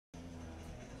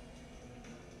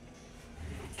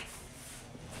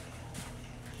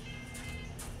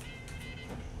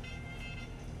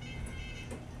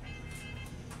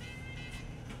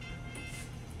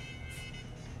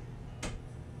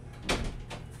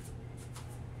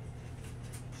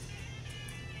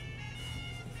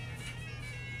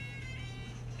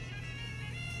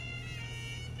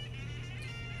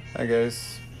Hi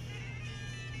guys.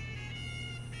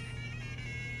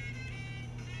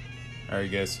 How are you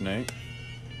guys tonight?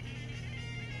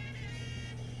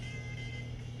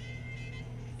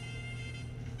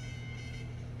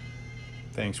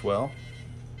 Thanks, well.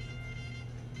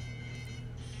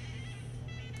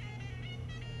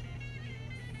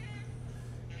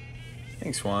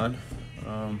 Thanks, Juan.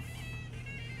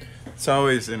 It's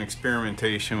always an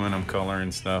experimentation when I'm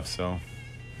coloring stuff, so.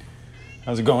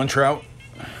 How's it going, Trout?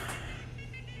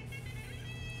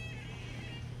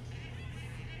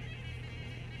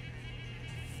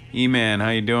 E-Man,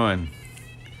 how you doing?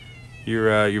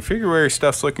 Your February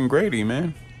stuff's looking great,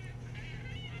 E-Man.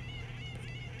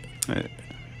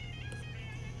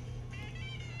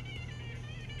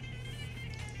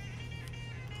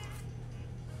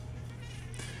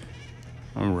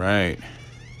 All right.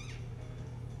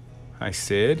 Hi,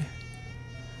 Sid.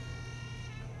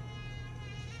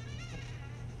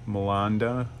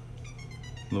 Melanda.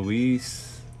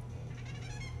 Luis.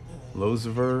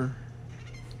 Loziver.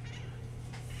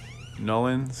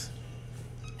 Nullins.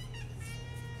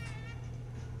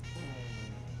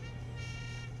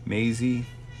 Maisie.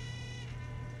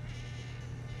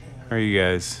 How are you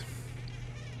guys?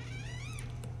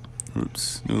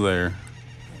 Oops, new layer.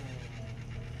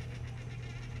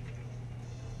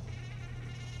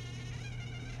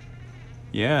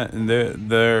 Yeah, and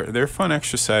they're fun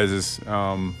exercises.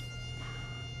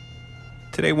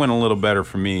 Today went a little better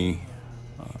for me,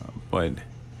 but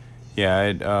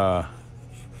yeah,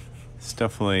 it's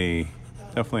definitely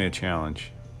a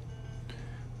challenge.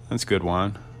 That's good,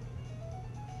 Juan.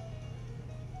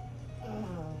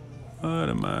 What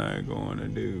am I going to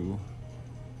do?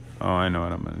 Oh, I know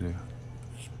what I'm going to do.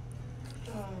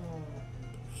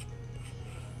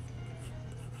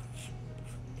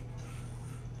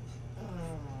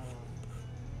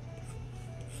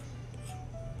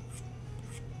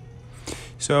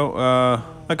 So,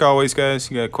 like always,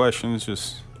 guys, you got questions,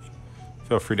 just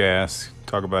feel free to ask.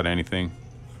 Talk about anything.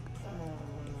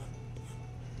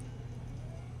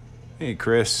 Hey,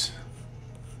 Chris.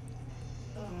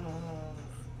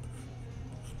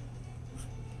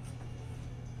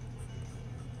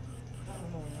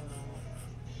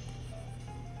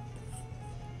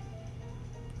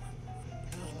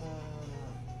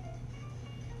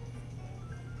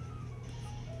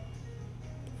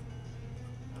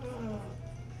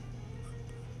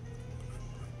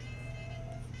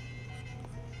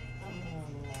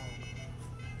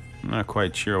 I'm not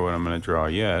quite sure what I'm going to draw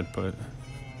yet, but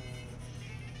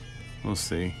we'll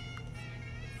see.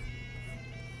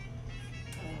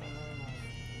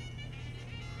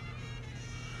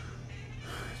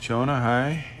 Jonah,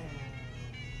 hi.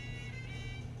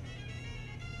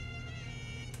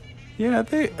 Yeah,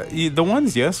 the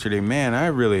ones yesterday, man, I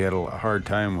really had a hard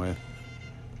time with.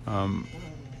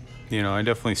 I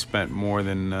definitely spent more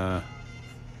than the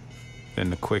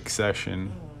quick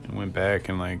session and went back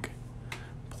and like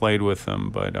played with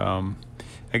them, but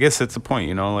I guess that's the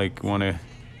point, like want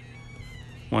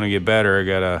to get better,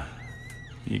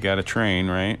 you gotta train,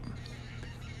 right?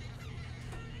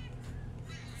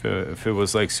 If it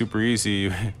was like super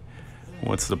easy,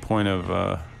 what's the point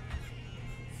of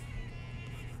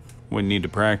wouldn't need to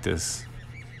practice?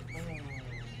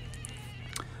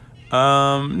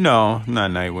 No,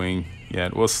 not Nightwing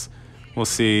yet. We'll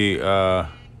see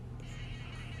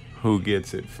who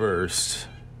gets it first.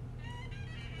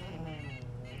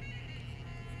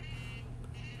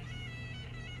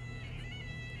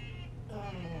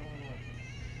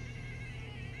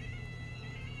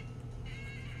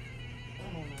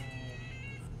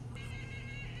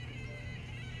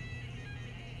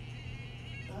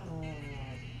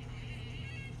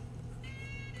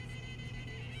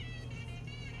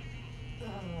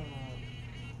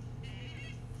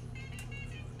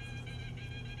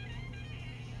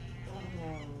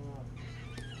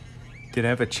 Did I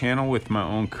have a channel with my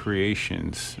own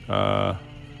creations? I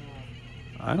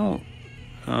don't.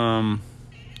 Do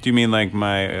you mean like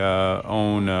my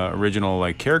own original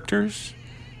like characters?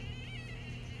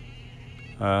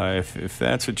 If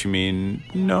that's what you mean,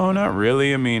 no, not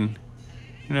really. I mean,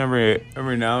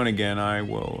 every now and again I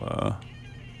will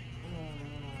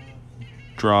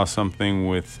draw something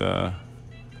with that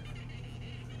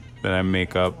I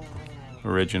make up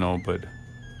original, but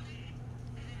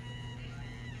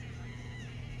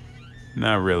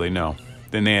not really. No.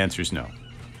 Then the answer is no.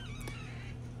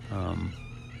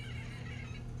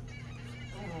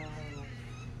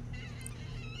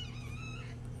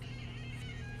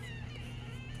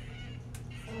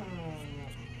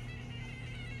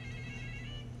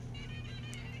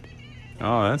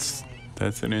 Oh,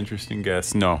 that's an interesting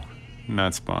guess. No,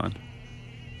 not Spawn.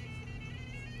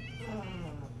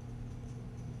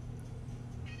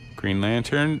 Green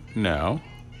Lantern? No.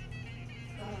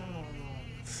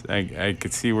 I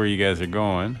could see where you guys are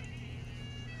going.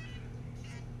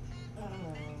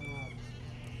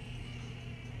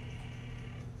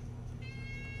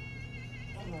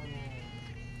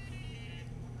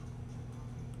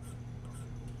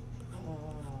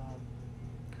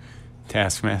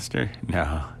 Taskmaster?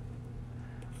 No.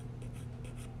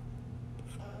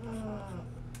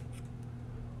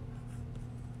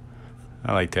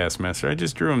 I like Taskmaster. I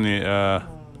just drew him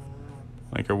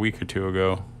like a week or two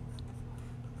ago.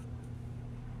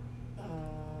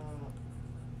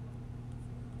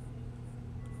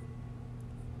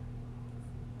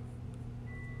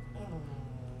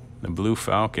 The Blue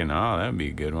Falcon. Oh, that'd be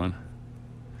a good one.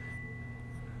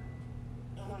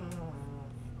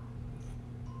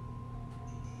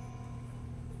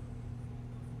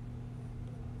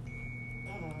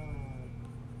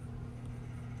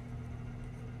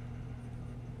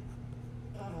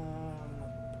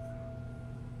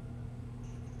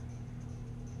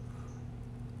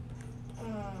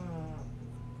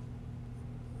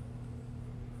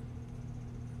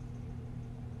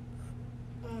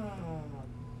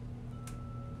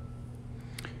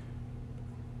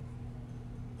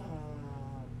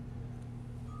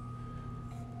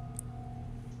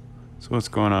 So what's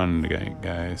going on,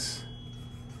 guys?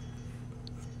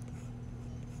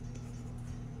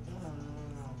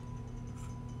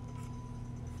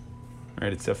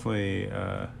 Right, it's definitely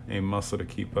a muscle to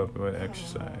keep up with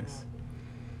exercise.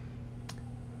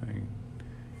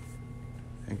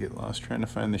 I get lost trying to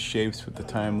find the shapes with the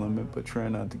time limit, but try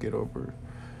not to get over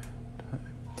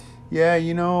time. Yeah,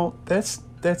 you know, that's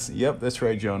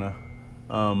right, Jonah.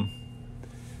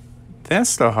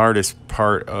 That's the hardest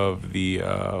part of the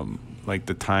like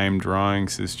the time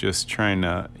drawings, is just trying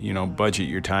to, you know, budget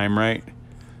your time right,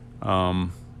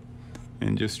 and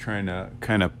just trying to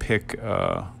kind of pick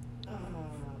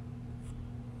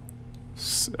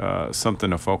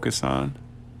something to focus on.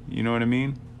 You know what I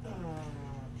mean?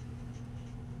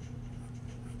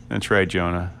 That's right,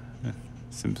 Jonah.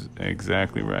 Seems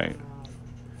exactly right.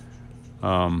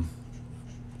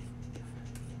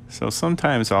 So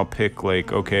sometimes I'll pick,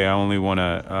 like, okay, I only want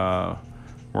to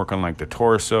work on like the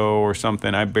torso or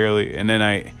something. And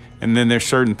then there's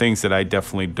certain things that I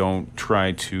definitely don't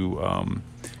try to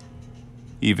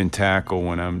even tackle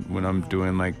when I'm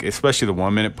doing, like, especially the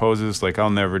 1 minute poses. Like, I'll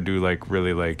never do like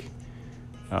really like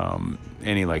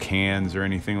any like hands or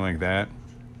anything like that,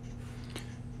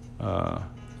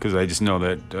 because I just know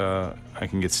that I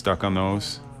can get stuck on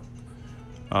those.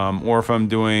 Or if I'm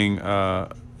doing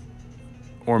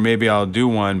or maybe I'll do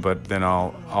one, but then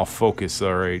I'll focus,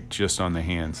 all right, just on the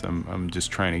hands. I'm just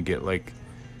trying to get, like,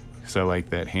 because I like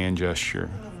that hand gesture.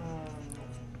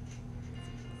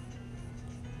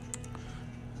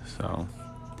 So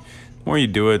the more you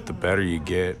do it, the better you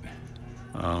get.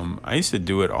 I used to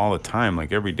do it all the time,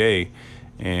 like every day,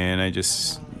 and I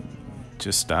just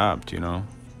stopped, you know.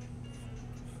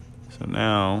 So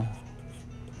now,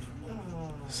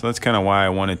 so that's kind of why I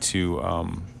wanted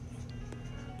to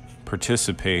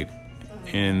participate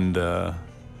in the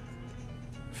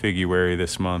Figuary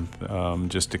this month,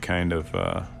 just to kind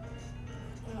of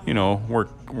you know,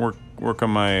 work on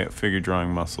my figure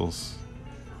drawing muscles,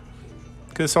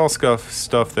 because it's all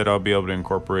stuff that I'll be able to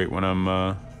incorporate when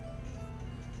I'm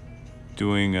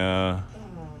doing the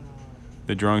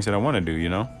drawings that I want to do, you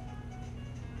know.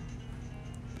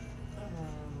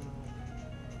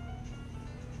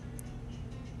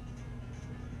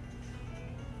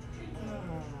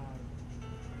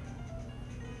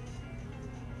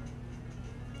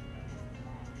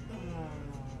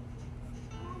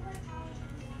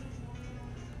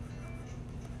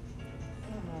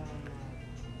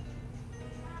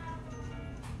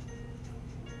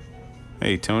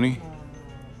 Hey, Tony.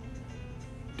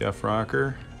 Def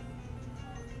Rocker.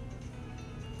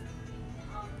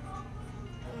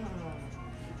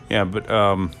 Yeah, but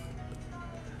how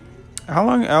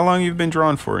long you've been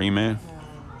drawing for, E-Man?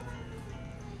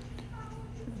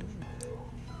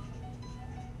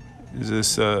 Is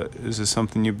this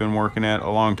something you've been working at a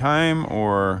long time,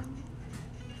 or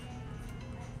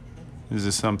is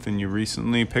this something you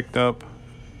recently picked up?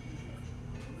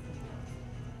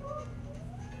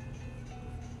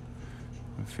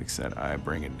 Fix that eye,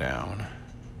 bring it down.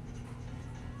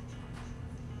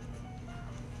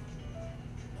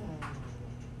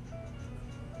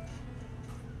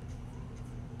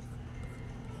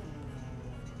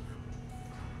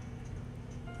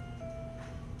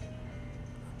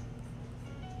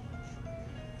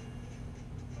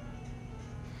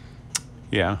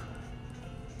 Yeah.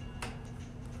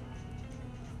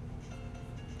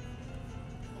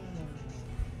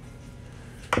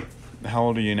 How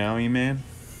old are you now, E-Man?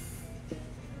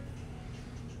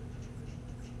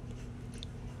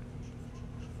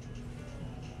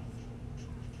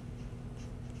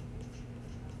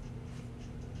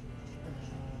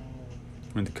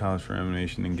 Went to college for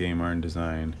animation and game art and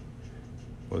design.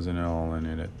 Wasn't all in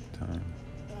it at the time.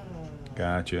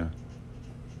 Gotcha.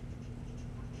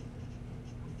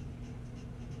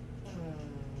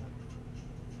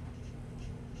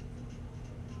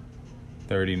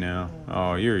 $30 now.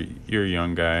 Oh, you're a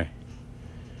young guy.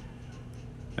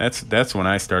 That's when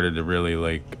I started to really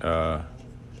like.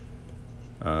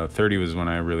 30 was when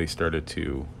I really started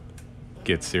to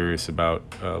get serious about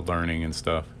learning and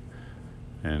stuff,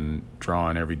 and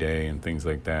drawing every day and things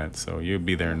like that. So you'll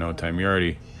be there in no time.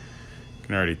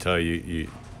 Can already tell you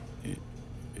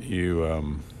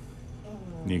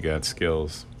got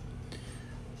skills.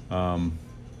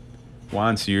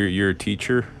 Juan, so you're a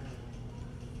teacher.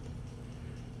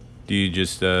 Do you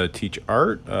just teach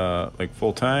art like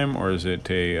full time, or is it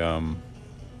a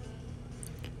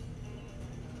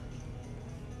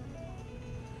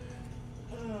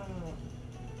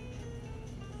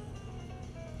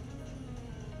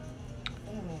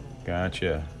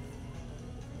Gotcha.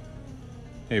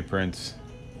 Hey, Prince.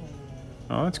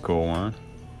 Oh, that's cool, Juan.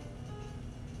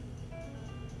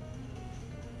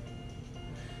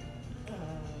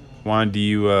 Juan, do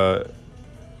you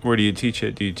where do you teach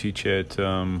it? Do you teach at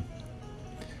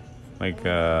like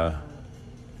in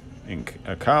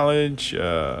a college,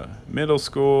 middle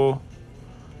school?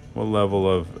 What level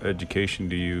of education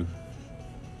do you?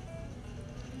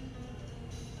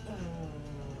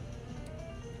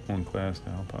 One class to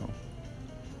help out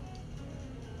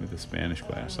with the Spanish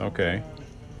class. Okay.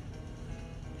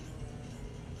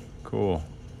 Cool.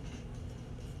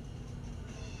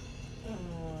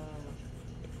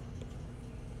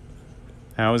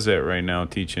 How is that right now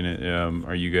teaching it?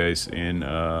 Are you guys in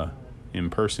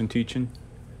person teaching?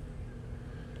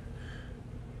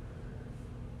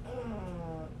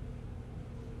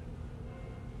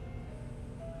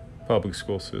 Public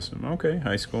school system. Okay,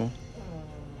 high school.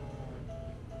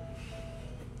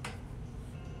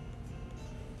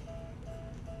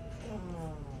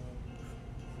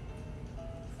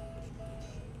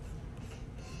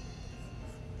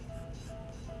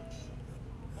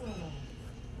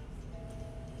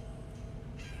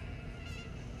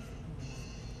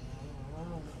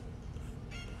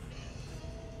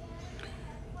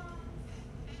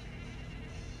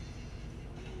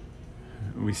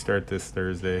 We start this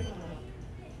Thursday.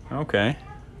 Okay.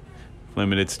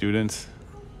 Limited students.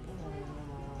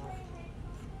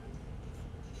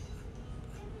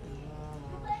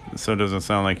 So it doesn't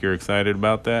sound like you're excited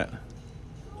about that?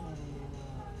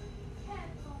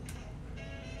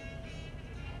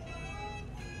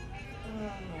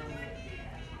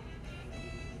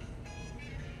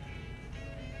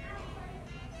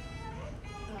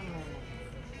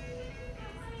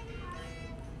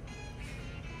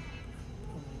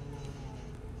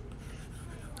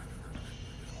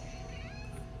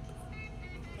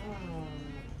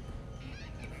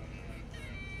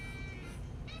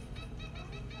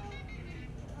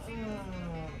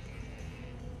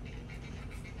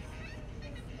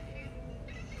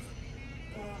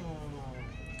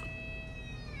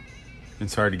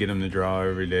 It's hard to get them to draw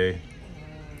every day.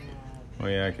 Oh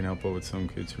yeah, I can help out with some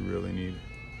kids who really need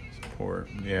support.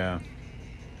 Yeah.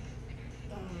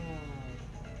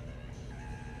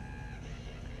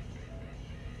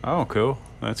 Oh, cool.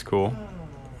 That's cool.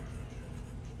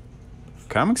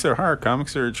 Comics are hard.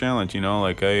 Comics are a challenge, you know.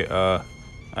 Like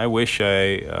I wish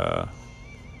I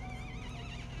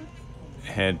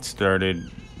had started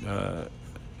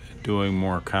doing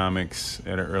more comics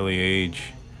at an early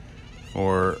age,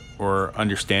 or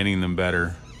understanding them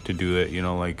better to do it. You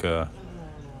know, like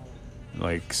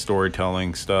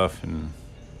storytelling stuff and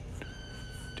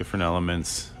different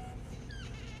elements.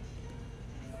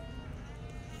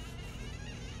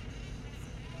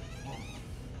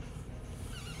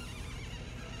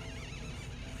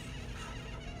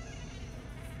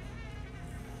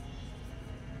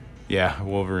 Yeah,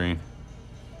 Wolverine.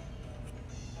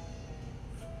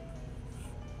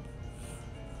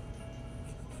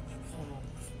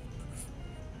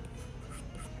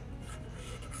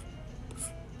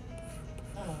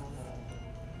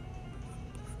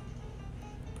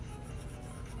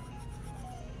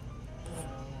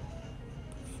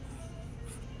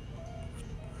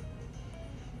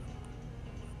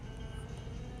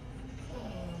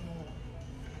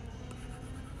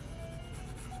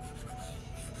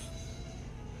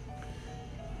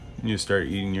 You start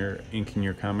inking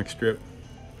your comic strip.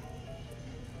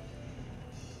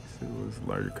 So it was a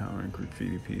larger comic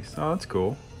graffiti piece. Oh, that's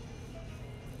cool.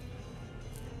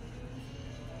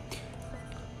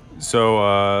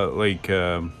 So,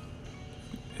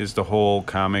 is the whole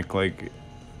comic like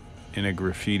in a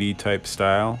graffiti type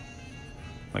style?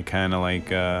 Like, kind of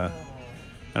like, I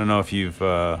don't know if you've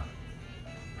heard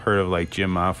of like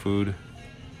Jim Mahfood.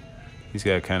 He's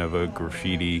got kind of a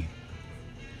graffiti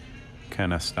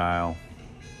kind of style.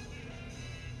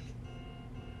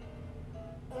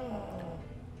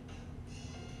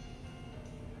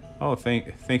 Oh,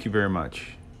 thank you very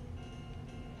much.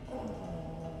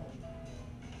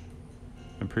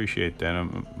 I appreciate that.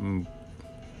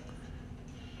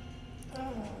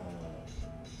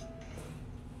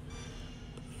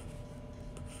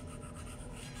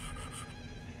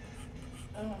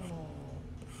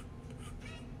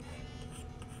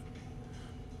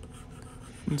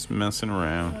 Just messing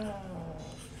around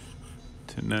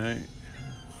tonight.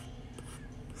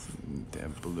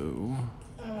 That blue.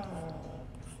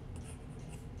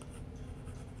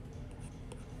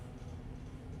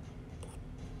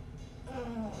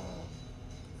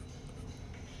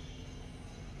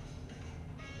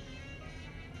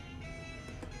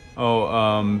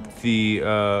 Oh, the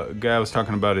guy I was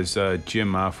talking about is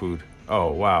Jim Mahfood.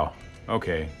 Oh, wow.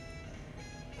 Okay,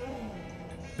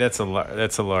 that's a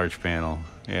large panel.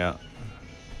 Yeah.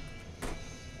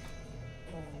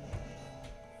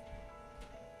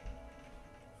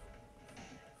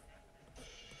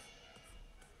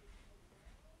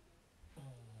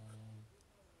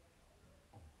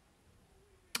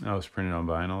 I was printed on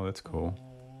vinyl. That's cool.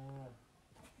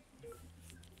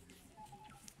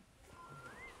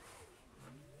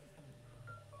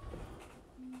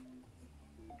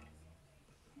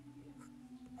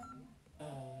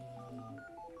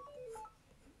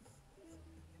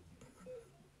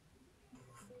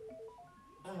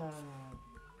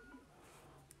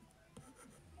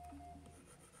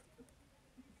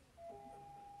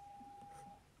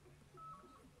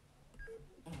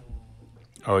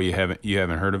 Oh, you haven't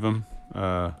heard of him?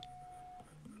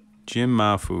 Jim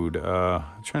Mahfood.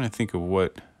 I'm trying to think of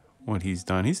what he's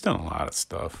done. He's done a lot of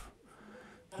stuff.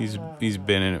 He's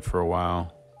been in it for a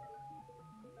while.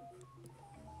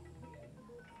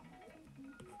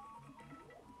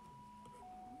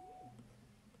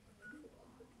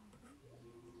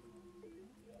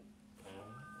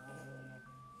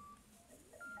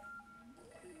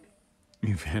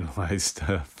 You've analyzed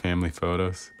family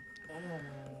photos.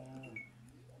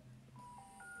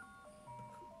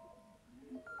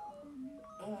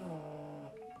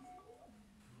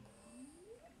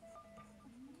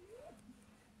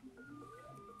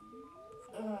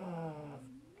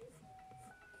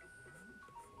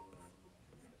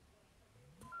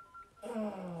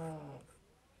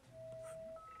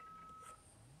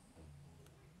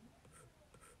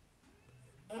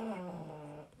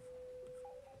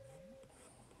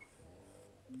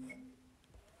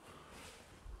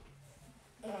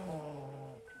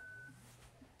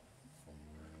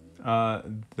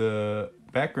 The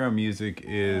background music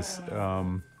is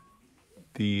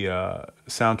the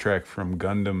soundtrack from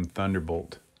Gundam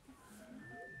Thunderbolt.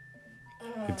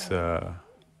 It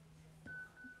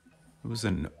was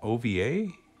an OVA.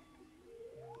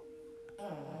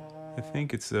 I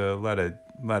think it's a lot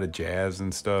of jazz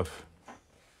and stuff.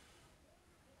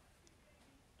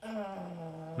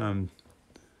 And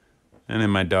then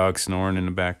my dog snoring in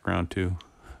the background too.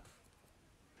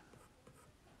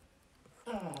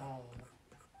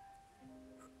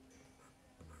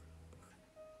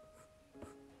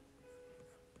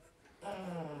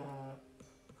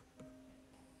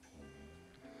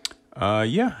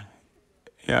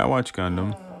 Yeah, I watch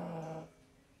Gundam.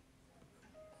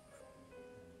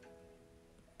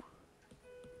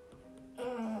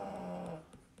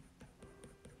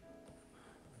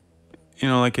 You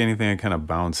know, like anything, I kind of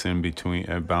bounce in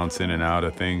and out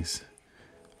of things.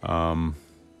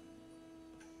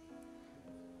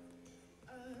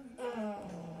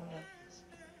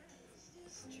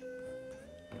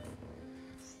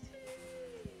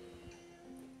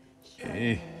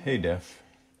 Hey, Def.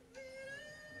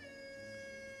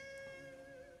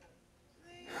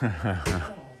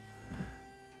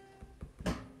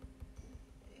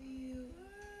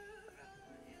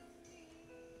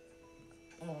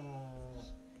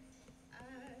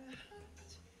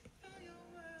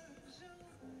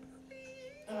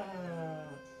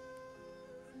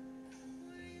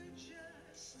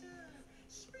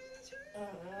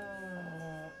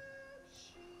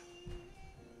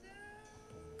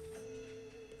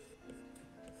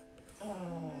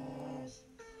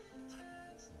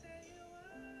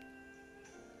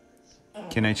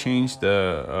 Can I change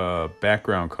the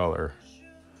background color?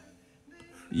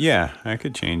 Yeah, I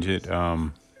could change it.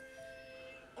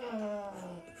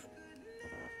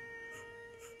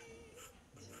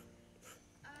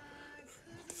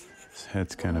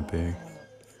 head's kind of big.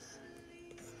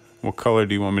 What color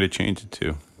do you want me to change it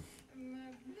to?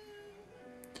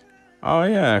 Oh,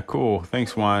 yeah, cool.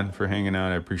 Thanks, Juan, for hanging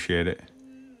out. I appreciate it.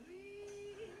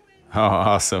 Oh,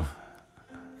 awesome.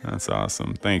 That's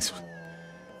awesome. Thanks.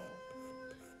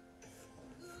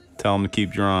 Tell him to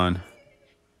keep drawing.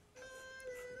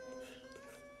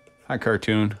 Hi,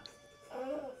 Cartoon.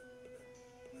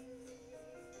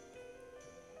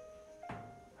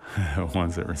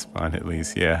 Ones that respond at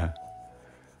least, yeah.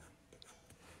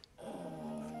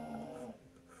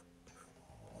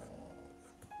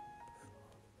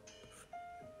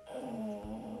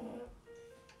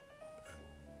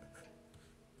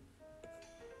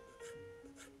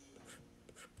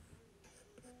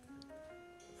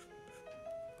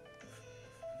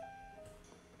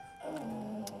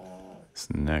 This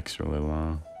neck's really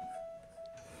long.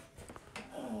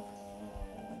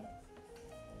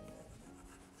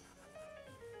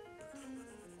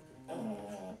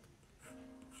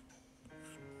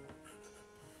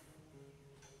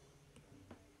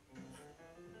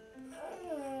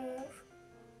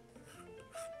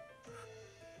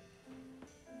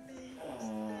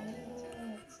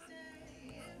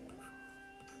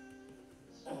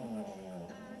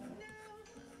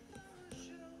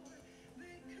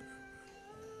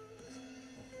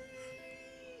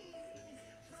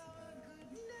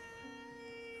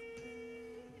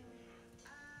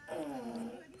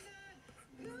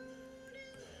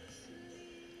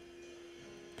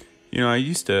 You know, I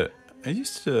used to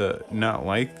not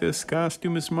like this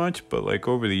costume as much, but like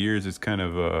over the years, it's kind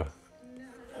of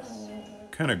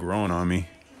grown on me.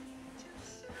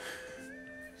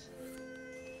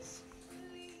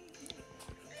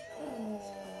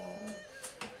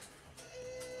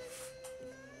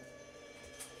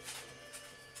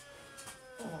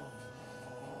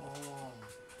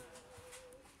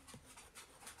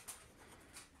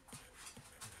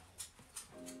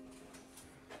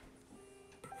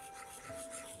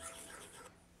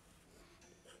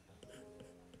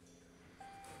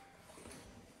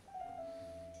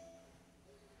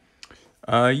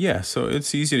 Yeah, so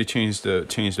it's easy to change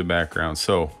the background.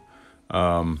 So,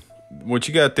 what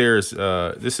you got there is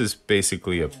this is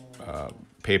basically a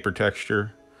paper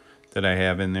texture that I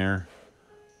have in there,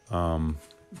 and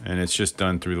it's just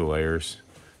done through the layers.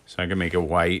 So I can make it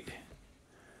white,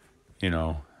 you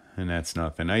know, and that's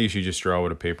nothing. I usually just draw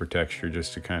with a paper texture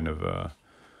just to kind of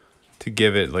to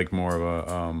give it like more of a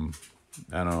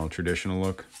I don't know, traditional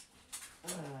look.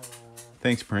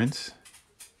 Thanks, Prince.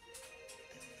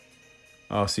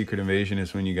 Oh, Secret Invasion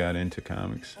is when you got into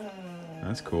comics.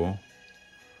 That's cool.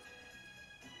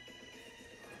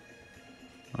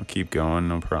 I'll keep going,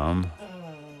 no problem.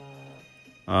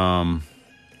 But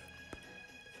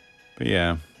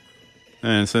yeah.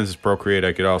 And since it's Procreate,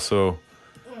 I could also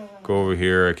go over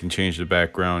here. I can change the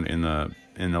background in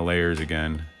the layers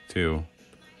again too.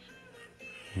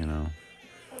 You know,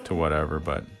 to whatever,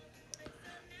 but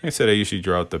like I said, I usually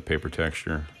draw out the paper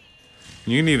texture.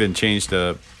 You can even change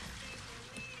the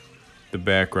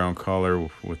background color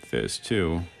with this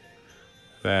too.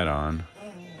 That on.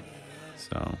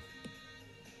 So,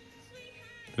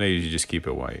 but I usually just keep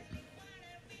it white.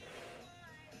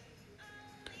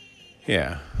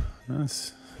 Yeah,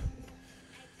 that's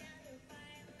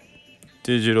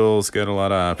digital's got a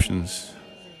lot of options,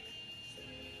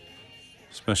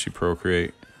 especially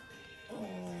Procreate.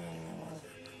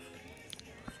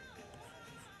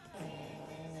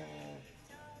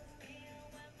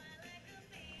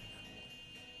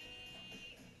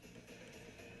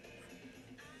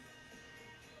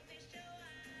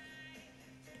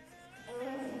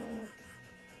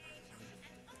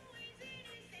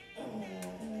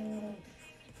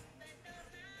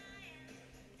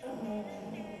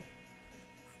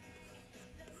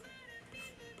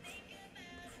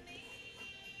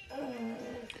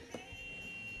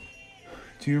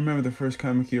 Do you remember the first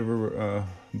comic you ever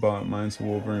bought? Mine's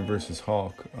Wolverine versus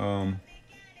Hulk. Into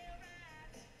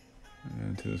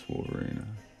this Wolverine.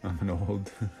 I'm an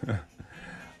old.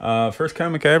 First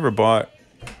comic I ever bought.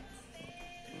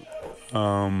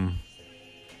 I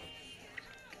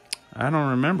don't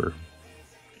remember.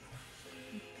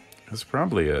 It's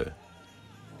probably an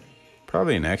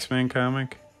X-Men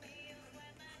comic.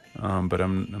 But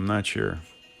I'm not sure.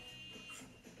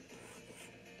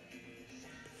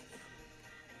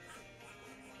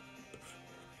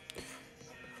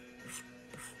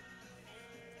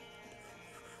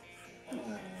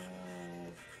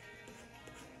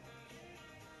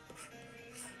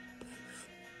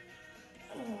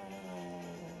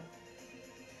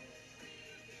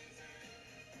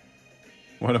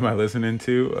 What am I listening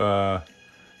to?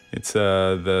 It's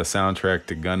the soundtrack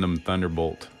to Gundam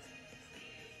Thunderbolt.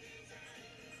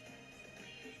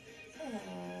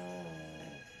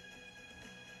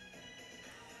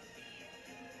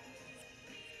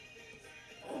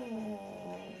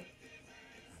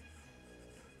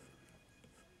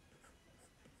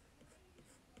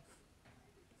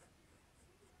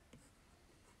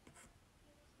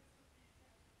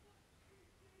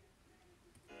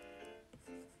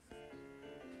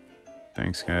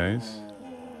 Thanks, guys.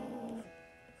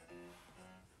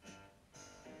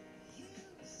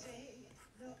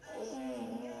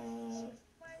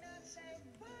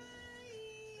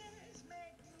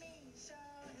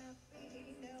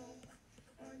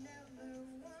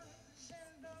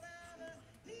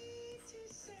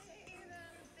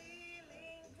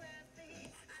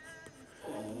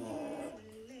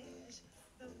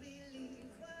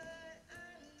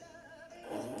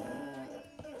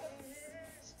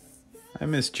 I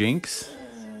miss Jinx.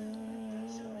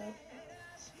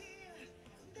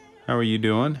 How are you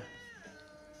doing?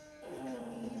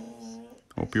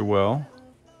 Hope you're well.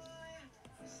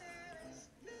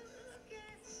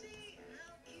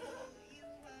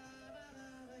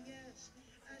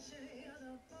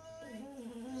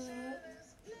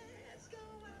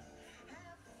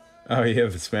 Oh, you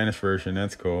have the Spanish version.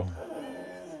 That's cool.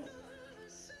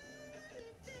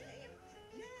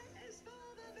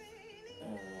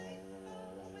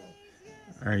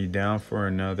 Are you down for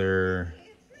another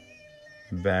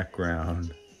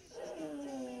background?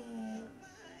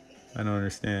 I don't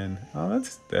understand. Oh,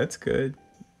 that's good.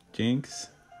 Jinx.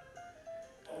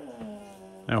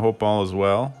 I hope all is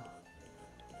well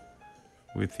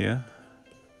with you.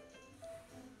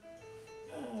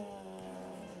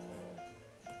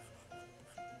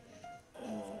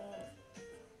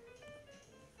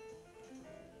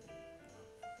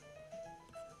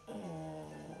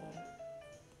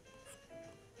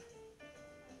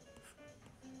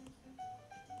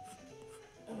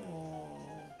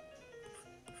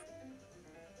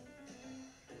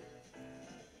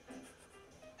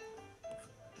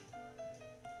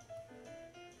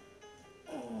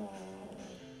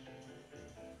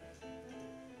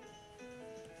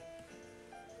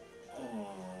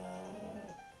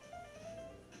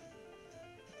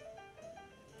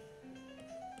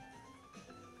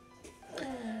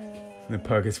 The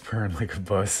pug is purring like a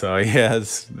buzzsaw.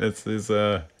 Yes, this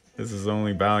is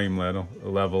only volume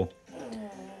level.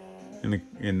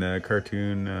 In the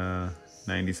cartoon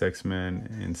 90s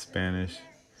X-Men in Spanish.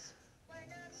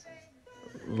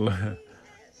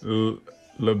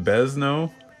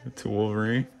 Lebesno to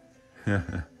Wolverine.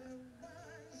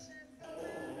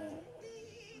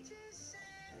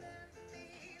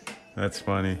 That's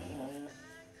funny.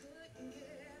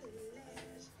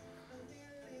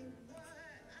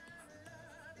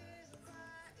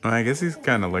 Well, I guess he's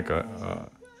kind of like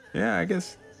yeah, I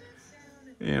guess,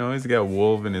 he's got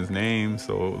wolf in his name,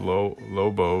 so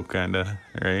Lobo kind of,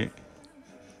 right?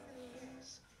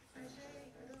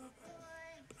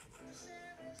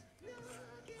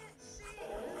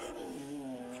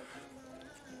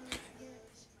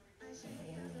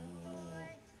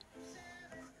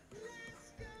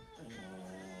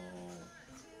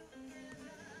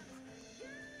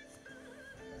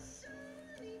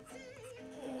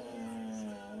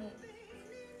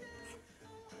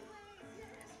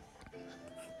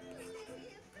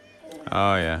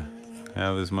 Oh yeah,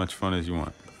 have as much fun as you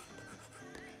want.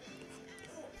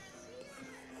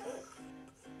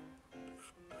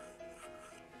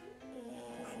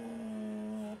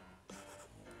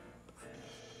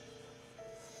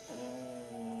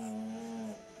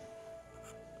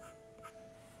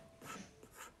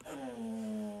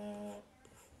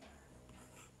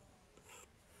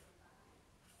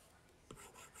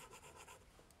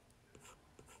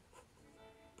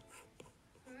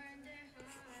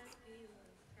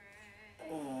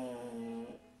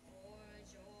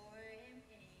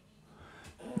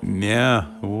 Yeah,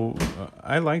 well,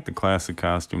 I like the classic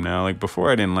costume now. Like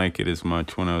before, I didn't like it as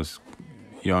much when I was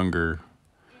younger.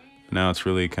 Now it's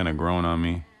really kind of grown on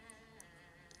me.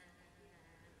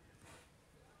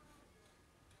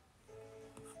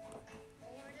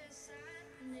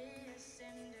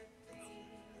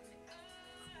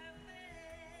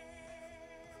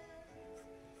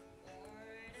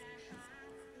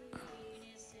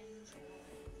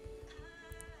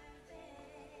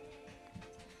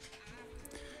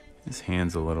 His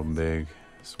hand's a little big.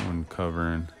 This one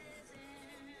covering.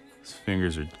 His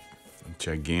fingers are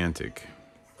gigantic.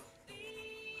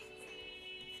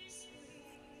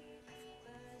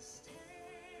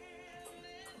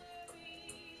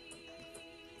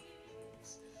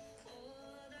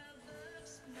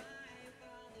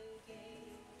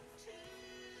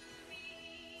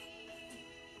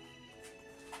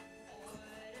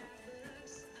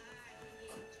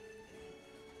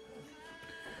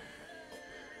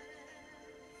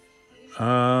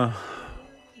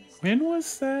 When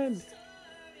was that?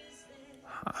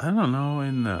 I don't know.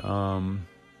 In the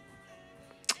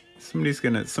somebody's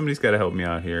got to help me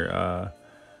out here. I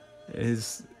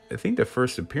think the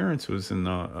first appearance was in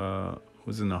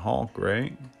the Hulk,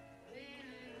 right?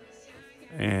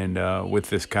 and with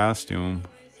this costume,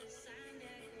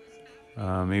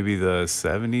 maybe the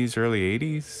 70s, early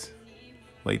 80s,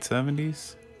 late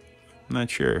 70s. I'm not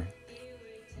sure.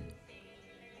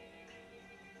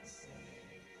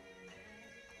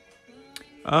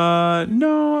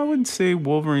 No, I wouldn't say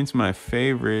Wolverine's my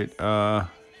favorite.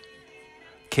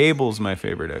 Cable's my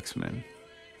favorite X-Men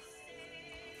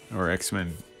or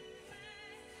X-Men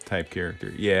type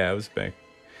character. Yeah, it was back.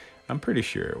 I'm pretty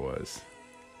sure it was.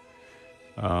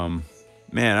 Man,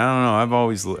 I don't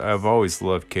know. I've always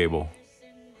loved Cable.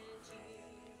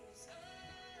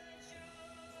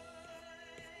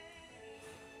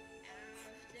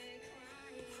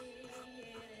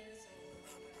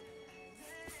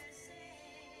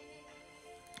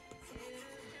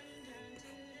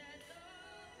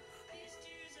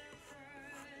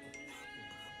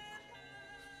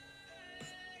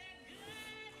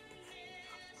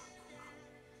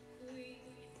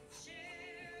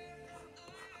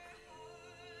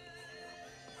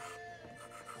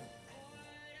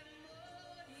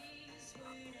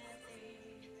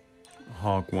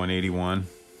 Hulk 181.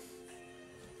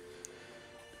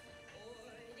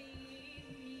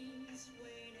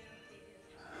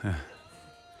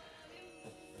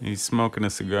 He's smoking a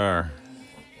cigar.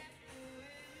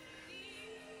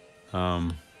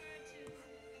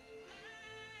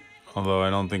 Although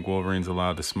I don't think Wolverine's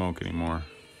allowed to smoke anymore.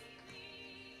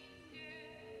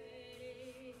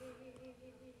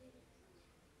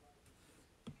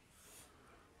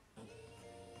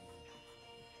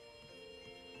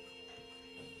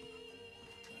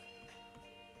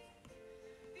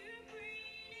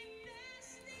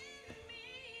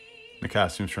 The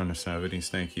costumes from the 70s,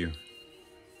 thank you.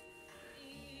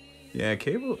 Yeah,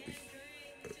 Cable's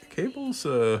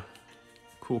a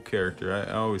cool character.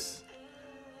 I always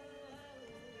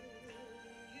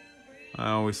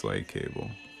like Cable.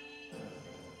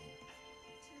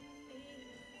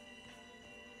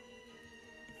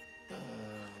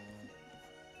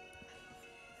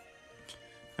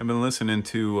 I've been listening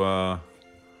to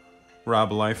Rob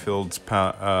Liefeld's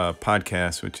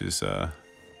podcast, which is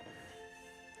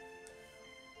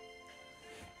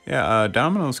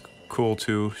Domino's cool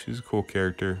too. She's a cool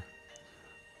character.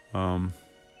 I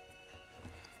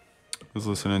was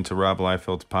listening to Rob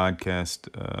Liefeld's podcast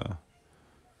a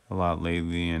lot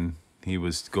lately, and he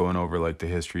was going over like the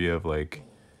history of like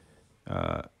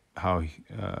how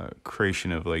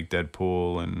creation of like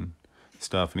Deadpool and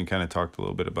stuff, and he kind of talked a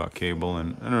little bit about Cable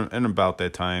and about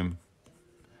that time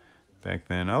back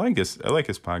then. I like his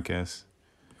podcast.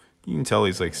 You can tell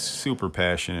he's like super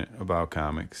passionate about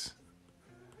comics.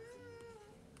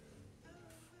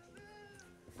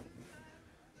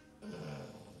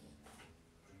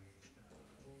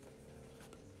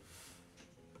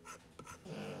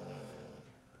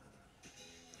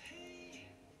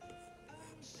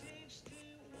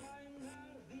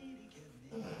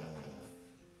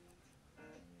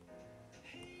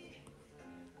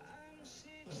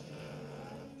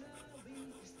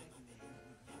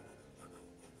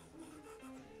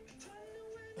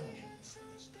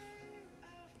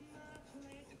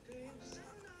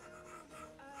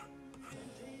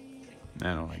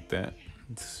 I don't like that.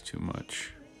 It's too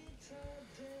much.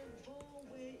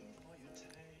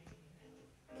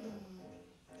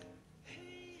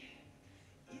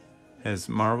 Has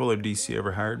Marvel or DC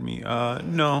ever hired me?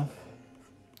 No.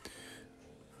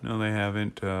 No, they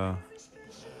haven't.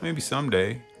 Maybe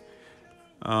someday.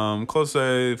 Close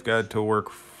I've got to work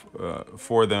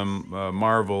for them.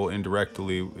 Marvel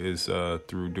indirectly is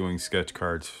through doing sketch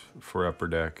cards for Upper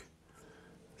Deck.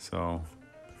 So,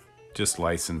 just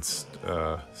licensed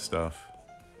stuff.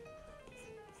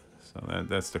 So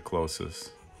that's the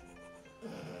closest.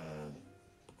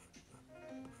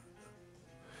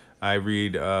 I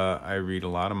read a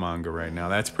lot of manga right now.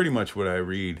 That's pretty much what I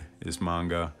read is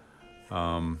manga.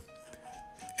 And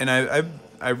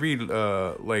I read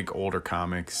like older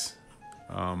comics.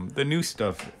 The new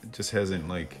stuff just hasn't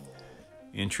like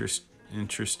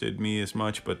interested me as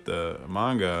much, but the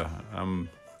manga,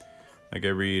 I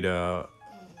read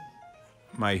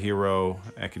My Hero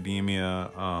Academia.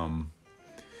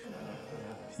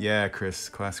 Chris,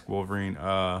 Classic Wolverine.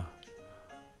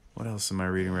 What else am I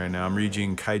reading right now? I'm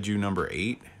reading Kaiju number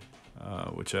 8,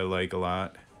 which I like a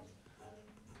lot.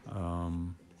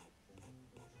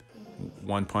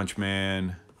 One Punch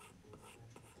Man.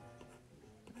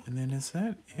 And then is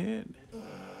that it?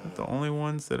 The only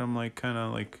ones that I'm like kind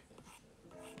of like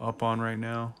up on right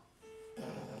now.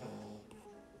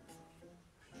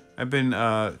 I've been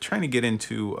trying to get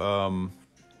into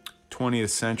 20th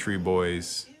Century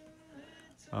Boys,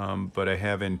 but I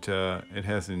haven't. It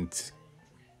hasn't.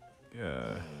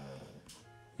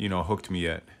 hooked me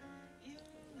yet.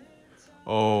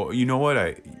 Oh, you know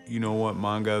what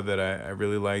manga that I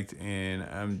really liked, and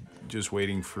I'm just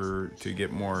waiting to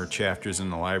get more chapters in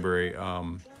the library.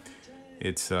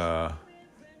 It's the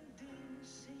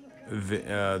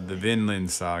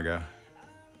Vinland Saga.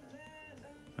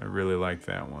 I really like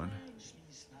that one.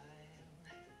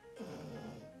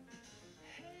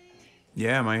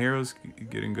 Yeah, My Hero's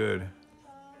getting good.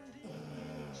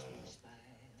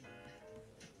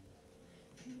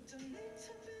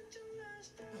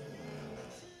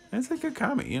 It's like a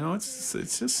comic, it's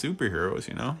just superheroes.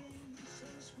 And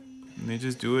they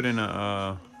just do it in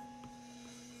a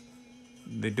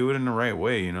they do it in the right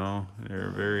way. They're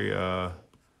very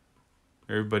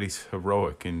everybody's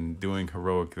heroic and doing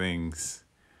heroic things,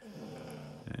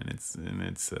 and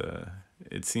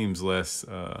it seems less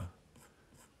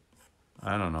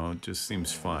I don't know, it just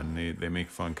seems fun. They make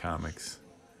fun comics.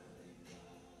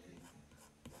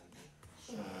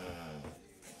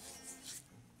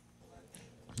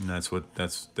 And that's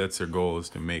their goal, is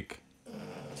to make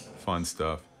fun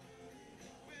stuff.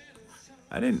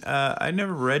 I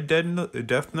never read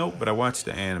Death Note, but I watched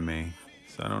the anime.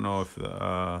 So I don't know if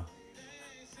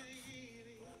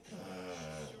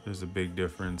there's a big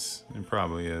difference. It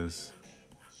probably is.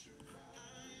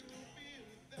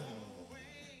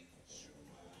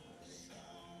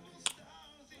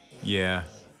 Yeah.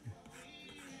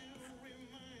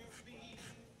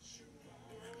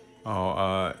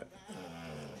 Oh,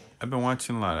 I've been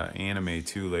watching a lot of anime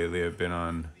too lately. I've been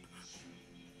on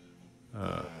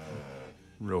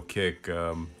real kick.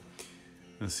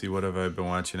 Let's see, what have I been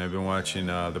watching? I've been watching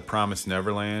The Promised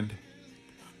Neverland,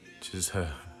 which is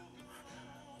a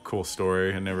cool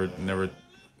story. I never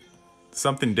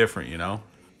something different.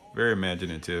 Very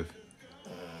imaginative.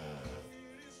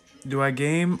 Do I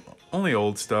game? Only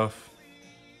old stuff.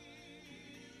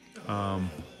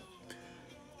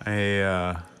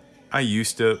 I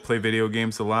used to play video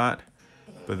games a lot,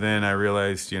 but then I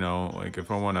realized, like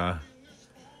if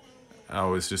I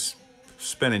was just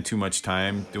spending too much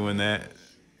time doing that,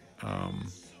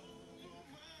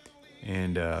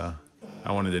 and I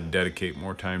wanted to dedicate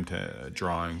more time to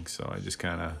drawing, so I just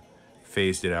kind of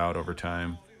phased it out over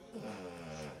time.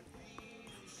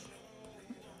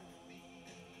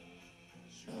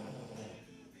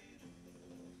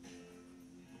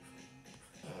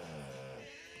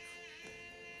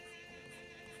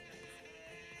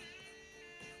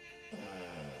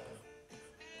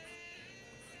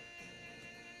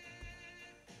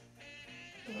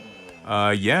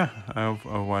 Yeah, I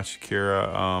watched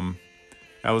Akira.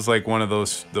 That was like one of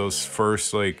those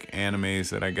first like animes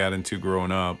that I got into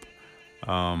growing up.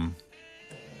 Um,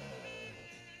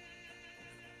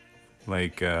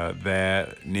 like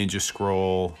that Ninja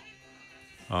Scroll.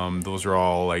 Those are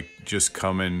all like just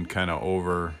coming kind of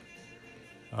over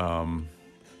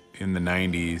in the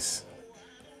 '90s,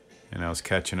 and I was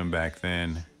catching them back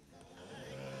then.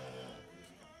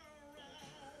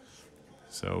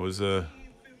 So it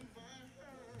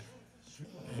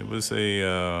was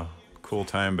a cool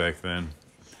time back then.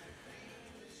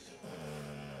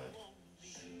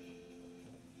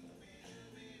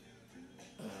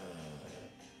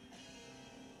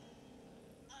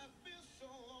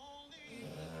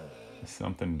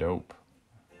 Something dope.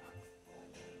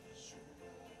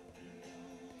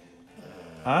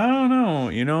 I don't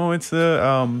know. It's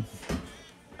I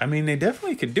mean, they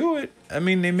definitely could do it. I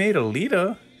mean, they made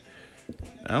Alita.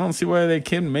 I don't see why they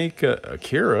can't make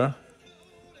Akira.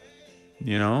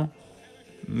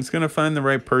 It's gonna find the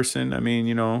right person. I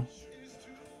mean,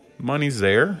 money's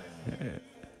there.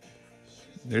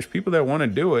 There's people that want to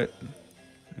do it,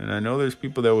 and I know there's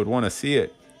people that would want to see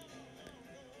it.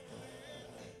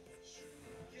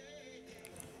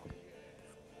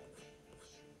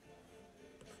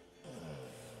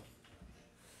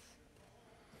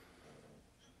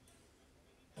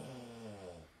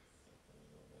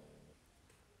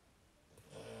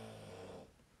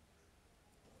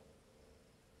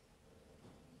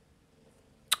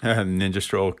 Ninja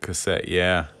Stroll cassette,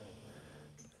 yeah.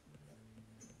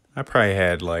 I probably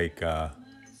had like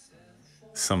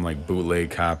some like bootleg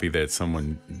copy that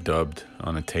someone dubbed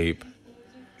on a tape.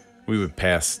 We would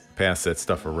pass that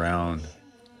stuff around.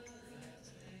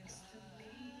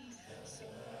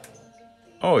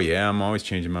 Oh yeah, I'm always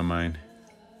changing my mind.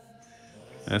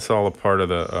 That's all a part of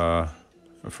the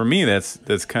for me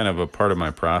that's kind of a part of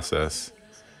my process,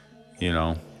 you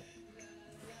know.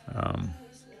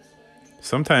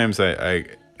 Sometimes I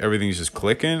everything's just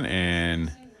clicking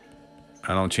and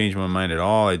I don't change my mind at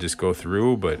all. I just go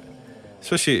through, but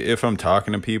especially if I'm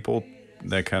talking to people,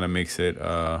 that kind of makes it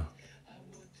a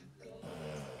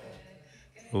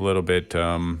little bit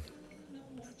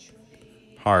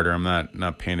harder. I'm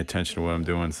not paying attention to what I'm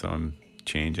doing, so I'm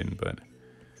changing. But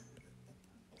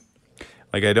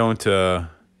like I don't,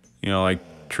 like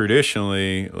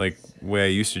traditionally, like way I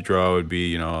used to draw would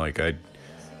be, like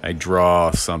I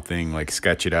draw something, like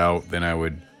sketch it out, then I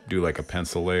would do like a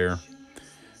pencil layer.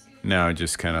 Now I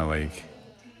just kind of like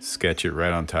sketch it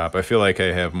right on top. I feel like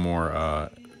I have more,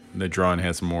 the drawing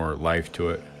has more life to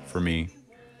it for me.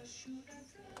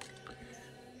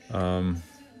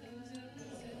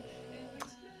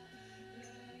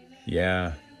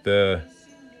 Yeah,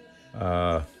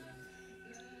 uh,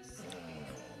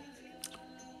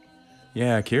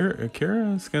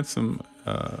 Akira's got some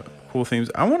cool themes.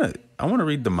 I wanna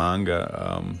read the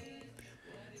manga.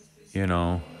 You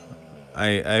know,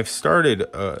 I've started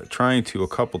trying to a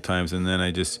couple times, and then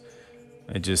I just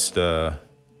I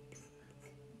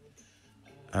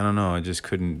don't know, I just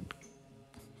couldn't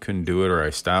do it, or I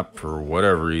stopped for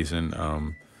whatever reason.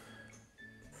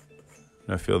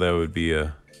 I feel that would be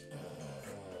a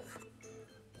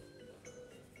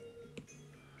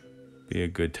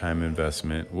good time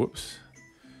investment. Whoops.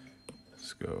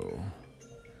 Let's go.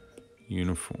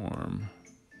 Uniform.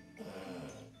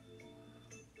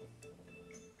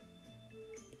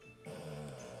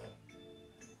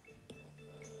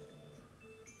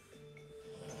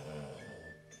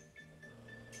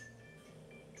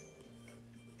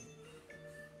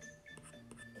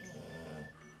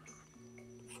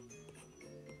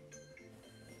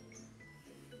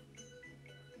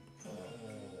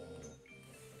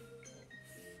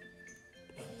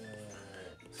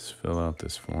 Let's fill out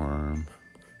this form.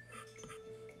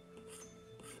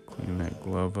 Clean that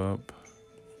glove up.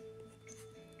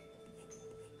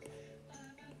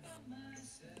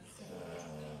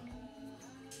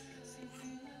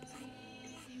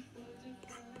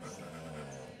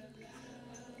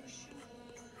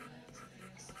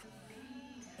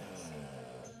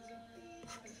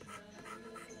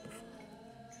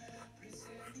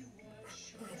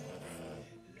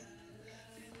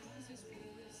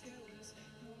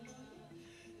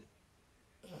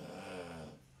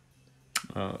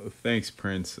 Thanks,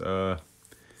 Prince. I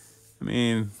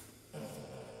mean,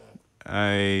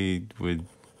 I would.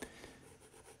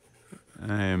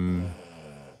 I am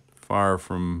far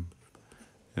from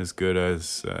as good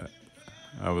as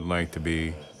I would like to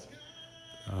be.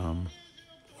 Um,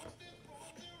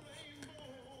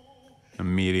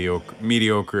 I'm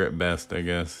mediocre at best, I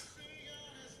guess.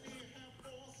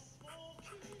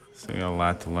 So I got a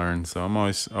lot to learn. So I'm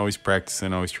always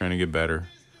practicing, always trying to get better.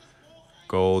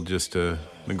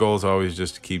 The goal is always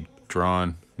just to keep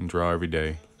drawing and draw every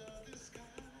day.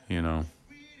 You know.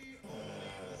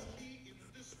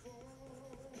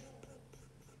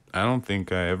 I don't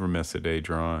think I ever miss a day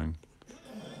drawing.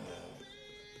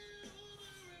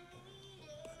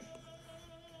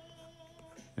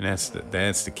 And that's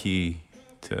the key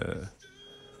to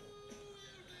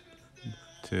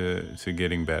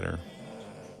getting better.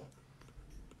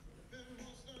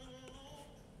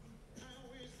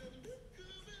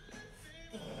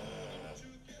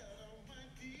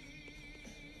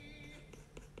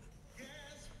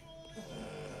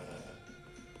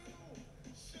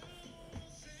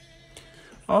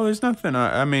 Oh, there's nothing.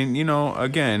 I mean,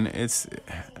 again, it's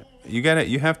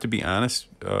you have to be honest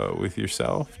with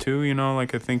yourself too.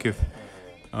 Like I think if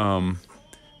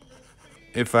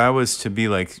I was to be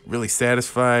like really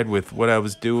satisfied with what I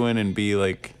was doing and be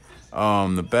like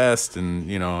the best, and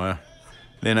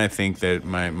then I think that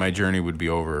my journey would be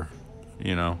over.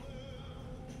 You know,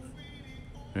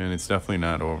 and it's definitely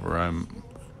not over.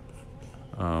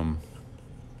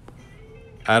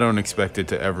 I don't expect it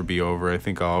to ever be over. I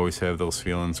think I'll always have those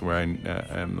feelings where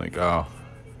I'm like, oh,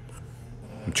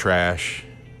 I'm trash.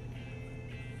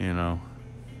 You know,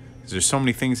 'cause there's so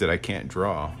many things that I can't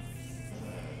draw.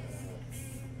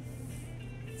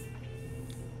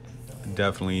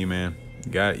 Definitely, man.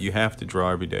 You have to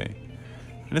draw every day,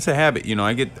 and it's a habit.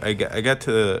 I got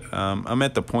to. I'm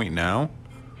at the point now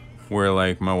where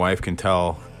like my wife can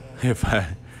tell if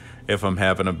I'm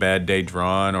having a bad day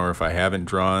drawing or if I haven't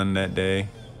drawn that day.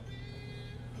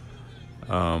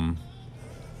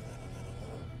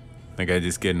 Like I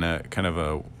just get in a kind of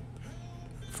a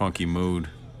funky mood.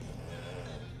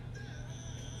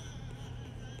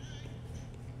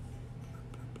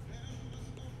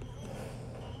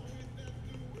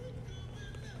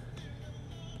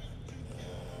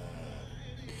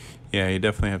 Yeah, you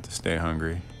definitely have to stay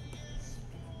hungry.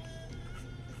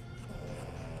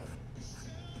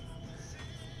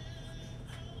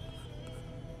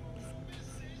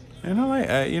 And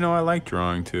I like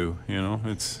drawing too.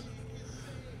 It's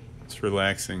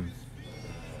relaxing.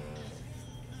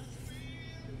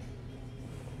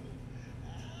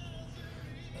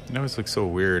 It always looks so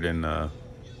weird in at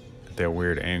that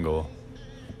weird angle.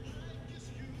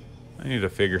 I need to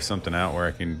figure something out where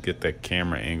I can get that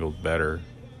camera angled better.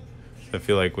 I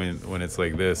feel like when it's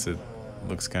like this, it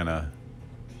looks kind of.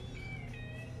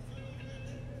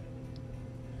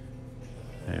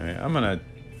 Anyway, I'm gonna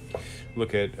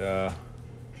look at.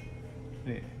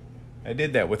 I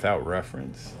did that without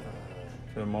reference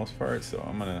for the most part, so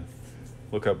I'm gonna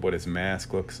look up what his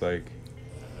mask looks like.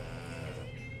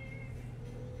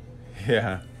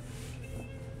 Yeah.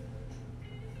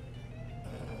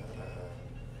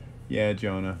 Yeah,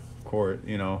 Jonah. Court,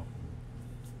 you know.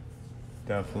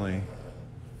 Definitely.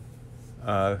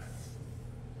 Uh,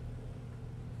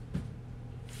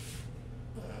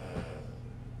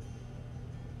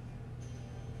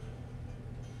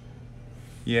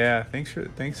 yeah, thanks.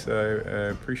 I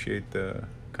appreciate the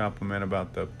compliment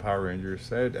about the Power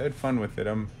Rangers. I had fun with it.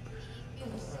 I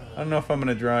don't know if I'm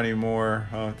gonna draw anymore.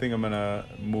 I think I'm gonna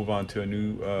move on to a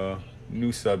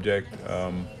new subject.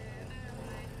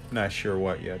 Not sure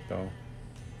what yet though.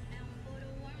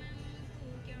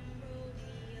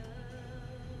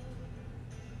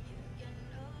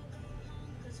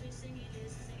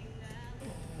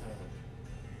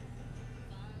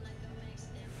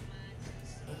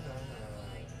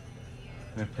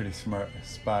 They're pretty smart,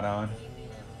 spot on.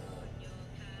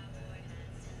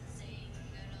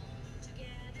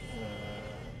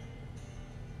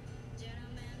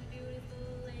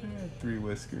 Yeah, 3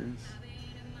 whiskers.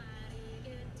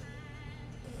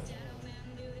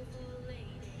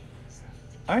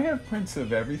 I have prints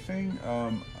of everything.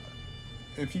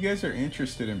 If you guys are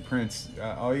interested in prints,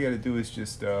 all you got to do is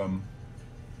just DM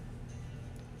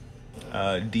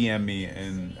me,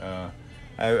 and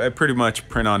I pretty much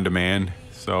print on demand.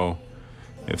 So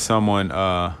if someone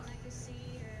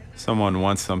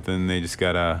wants something, they just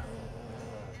gotta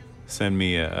send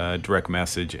me a direct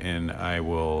message, and I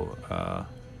will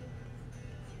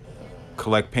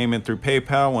collect payment through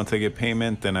PayPal. Once I get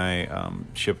payment, then I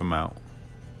ship them out.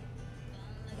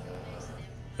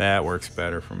 That works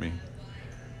better for me.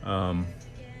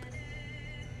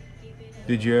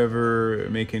 Did you ever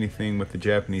make anything with the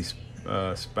Japanese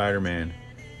Spider-Man?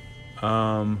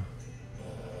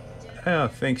 Yeah,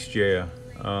 thanks, Jaya.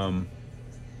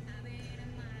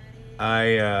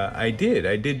 I did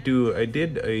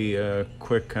a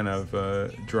quick kind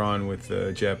of drawing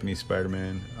with Japanese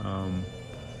Spider-Man.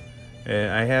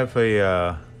 And I have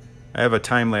a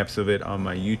time lapse of it on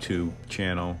my YouTube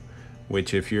channel,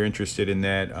 which if you're interested in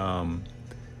that,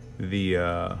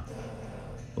 the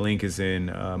link is in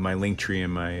my link tree in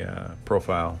my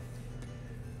profile.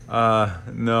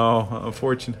 No,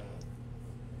 unfortunately.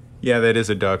 Yeah, that is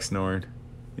a dog snoring.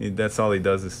 That's all he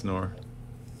does is snore.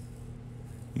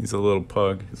 He's a little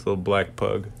pug. He's a little black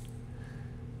pug.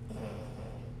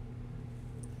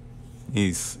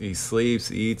 He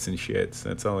sleeps, eats, and shits.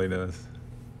 That's all he does.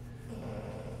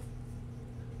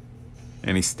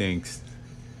 And he stinks.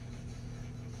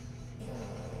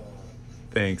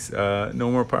 Thanks.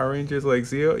 No more Power Rangers like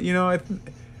Zeo. You know,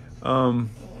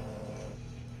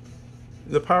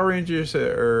 the Power Rangers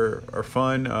are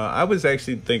fun. I was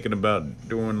actually thinking about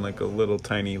doing like a little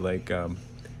tiny like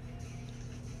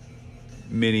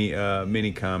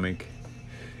mini comic.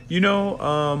 You know,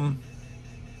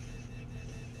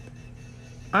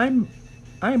 I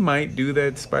might do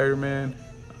that, Spider-Man.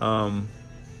 Now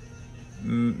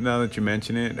that you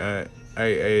mention it,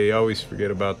 I always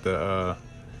forget about the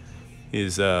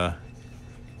his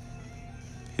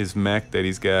mech that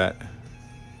he's got,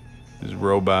 his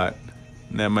robot.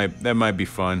 That might be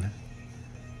fun.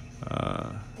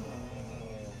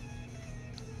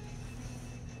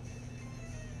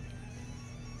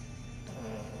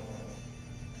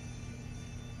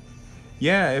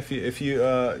 Yeah, if you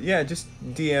yeah, just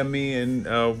DM me,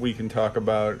 and we can talk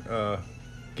about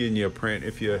getting you a print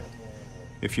if you're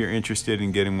interested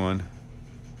in getting one.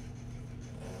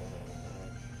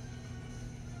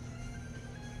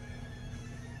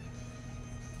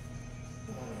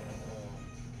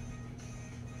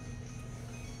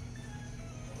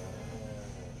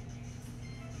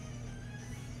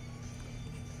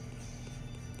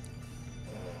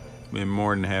 Be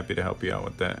more than happy to help you out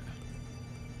with that.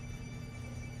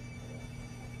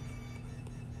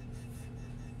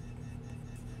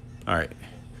 All right,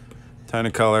 time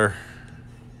to color.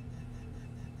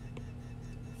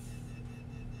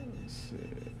 Let's see.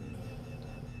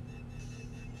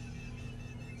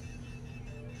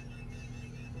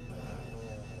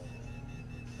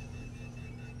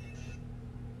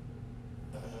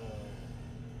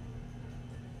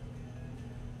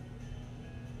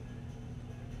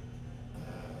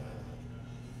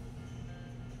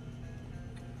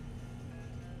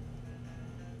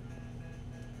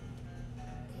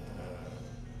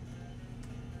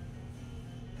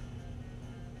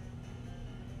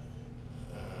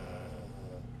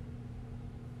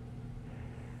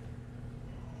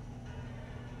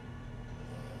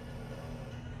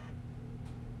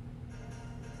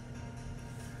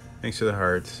 Thanks for the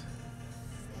hearts.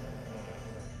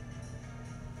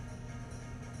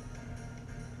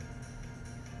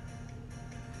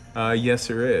 Yes,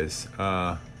 there is.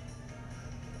 I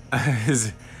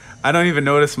don't even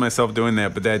notice myself doing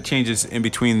that, but that changes in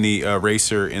between the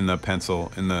eraser and the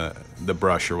pencil and the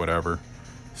brush or whatever.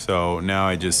 So now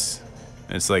it's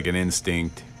like an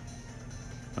instinct.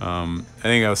 I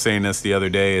think I was saying this the other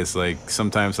day. Is like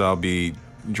sometimes I'll be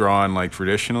drawing like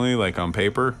traditionally, like on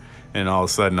paper, and all of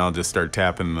a sudden I'll just start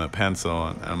tapping the pencil,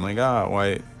 and I'm like,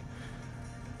 why?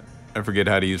 I forget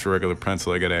how to use a regular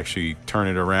pencil. I got to actually turn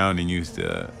it around and use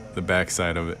the back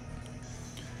side of it.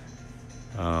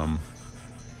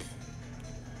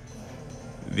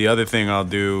 The other thing I'll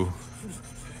do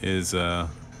is I'll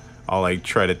like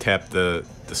try to tap the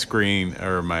screen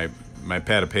or my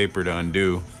pad of paper to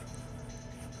undo.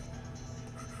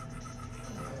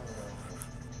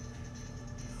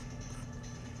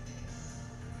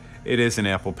 It is an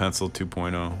Apple Pencil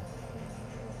 2.0.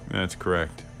 That's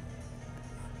correct.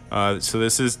 So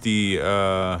this is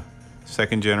the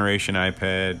second generation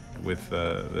iPad with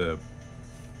the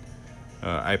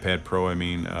iPad Pro, I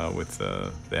mean, with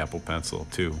the Apple Pencil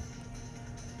 2.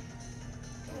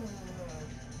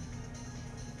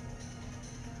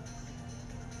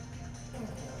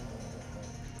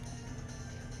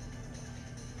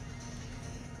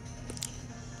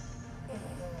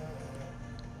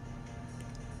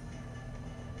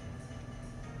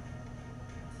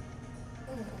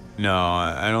 No,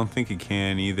 I don't think it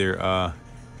can either.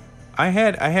 I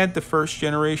had the first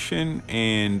generation,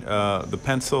 and the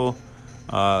pencil.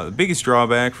 The biggest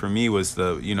drawback for me was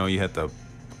you had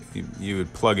you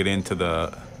would plug it into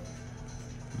the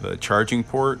charging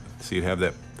port, so you'd have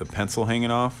the pencil hanging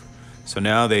off. So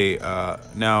now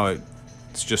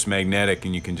it's just magnetic,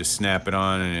 and you can just snap it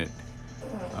on, and it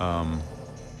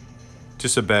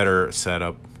just a better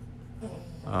setup.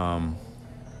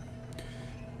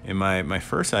 In my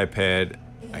first iPad,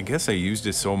 I guess I used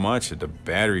it so much that the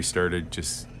battery started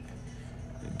just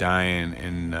dying,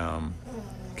 and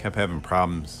kept having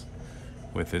problems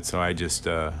with it. So I just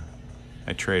I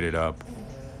traded up,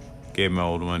 gave my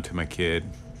old one to my kid.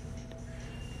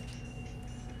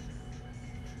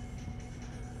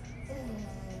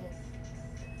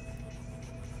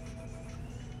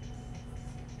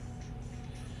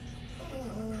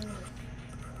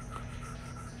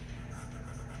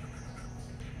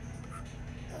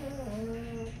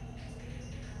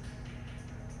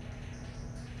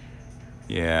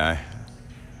 Yeah,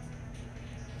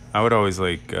 I would always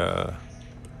I'd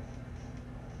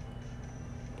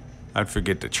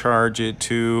forget to charge it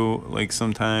too, like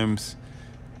sometimes.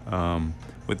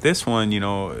 With this one,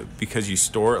 because you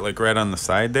store it like right on the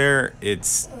side there,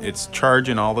 it's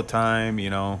charging all the time,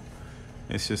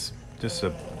 It's just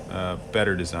a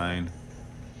better design.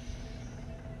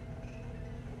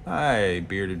 Hi,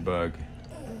 bearded bug.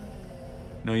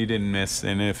 No, you didn't miss.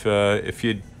 And if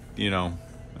you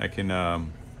I can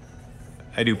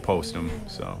I do post them,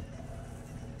 so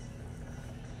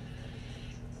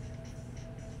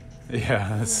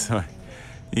yeah. So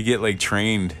you get like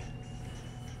trained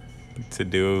to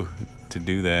do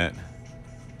that.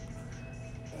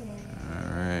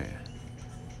 All right.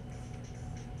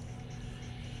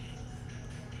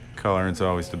 Coloring's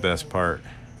always the best part.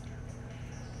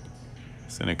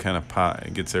 So then it kind of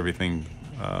it gets everything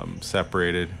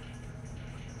separated.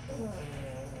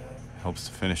 Helps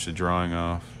to finish the drawing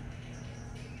off.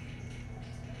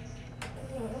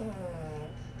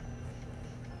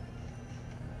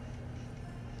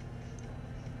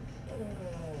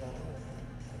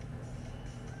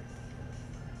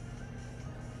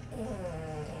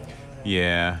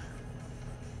 Yeah.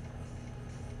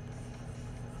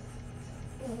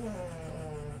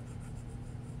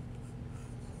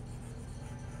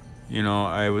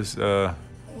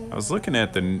 I was looking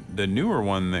at the newer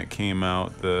one that came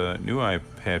out, the new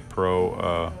iPad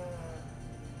Pro.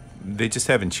 They just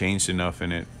haven't changed enough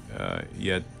in it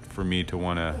yet for me to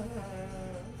want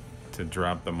to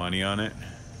drop the money on it.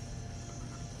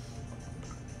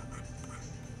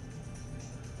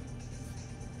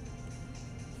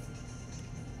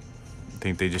 I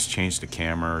think they just changed the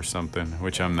camera or something,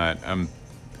 which I'm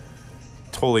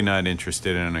totally not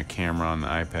interested in a camera on the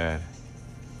iPad.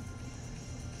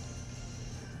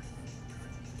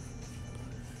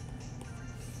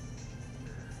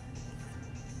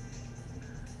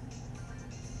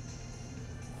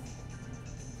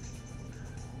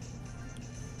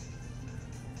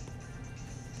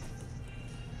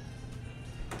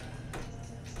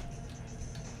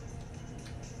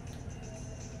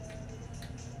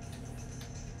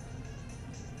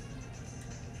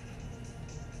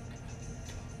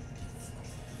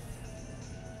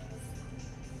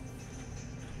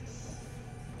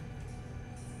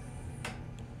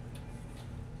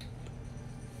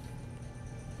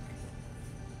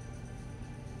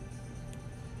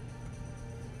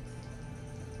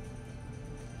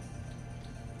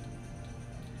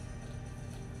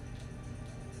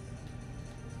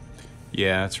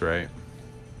 Yeah, that's right.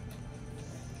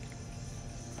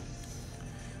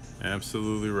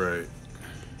 Absolutely right.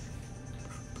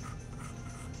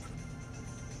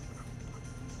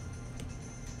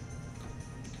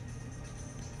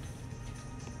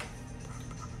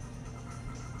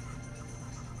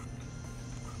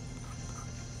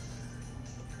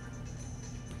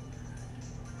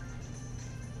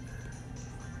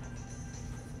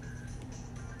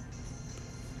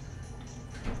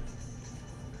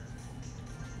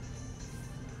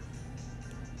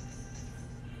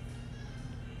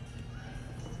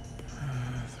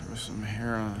 Throw some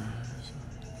hair on.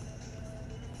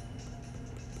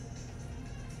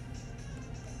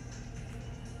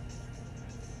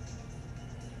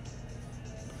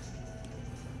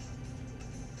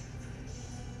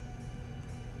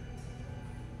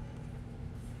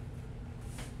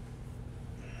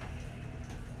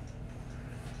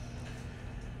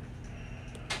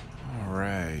 All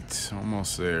right,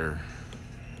 almost there.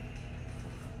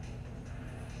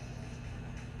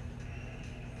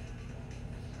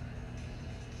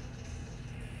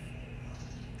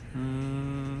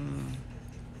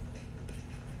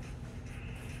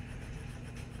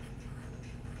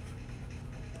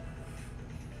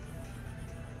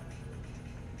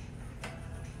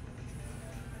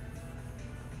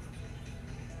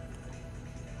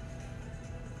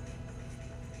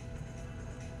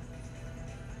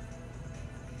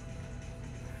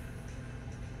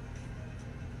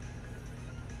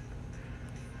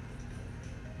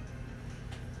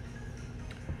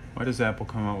 Why does Apple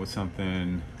come out with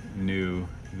something new,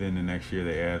 then the next year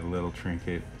they add a little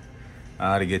trinket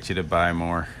to get you to buy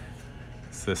more?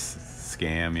 It's this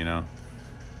scam, you know?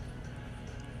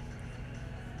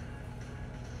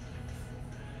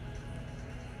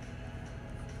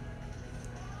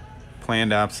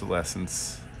 Planned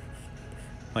obsolescence.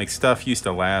 Like, stuff used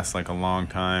to last like a long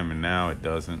time, and now it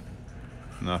doesn't.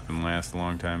 Nothing lasts a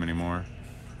long time anymore,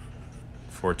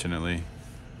 fortunately.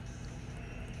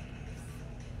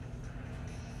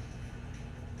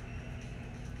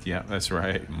 Yeah, that's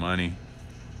right. Money.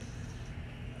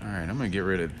 All right, I'm gonna get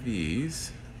rid of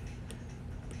these.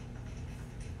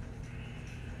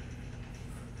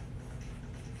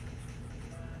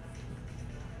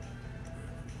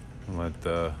 Let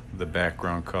the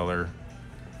background color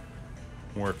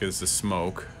work as the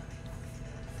smoke.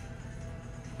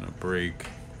 I'm gonna break.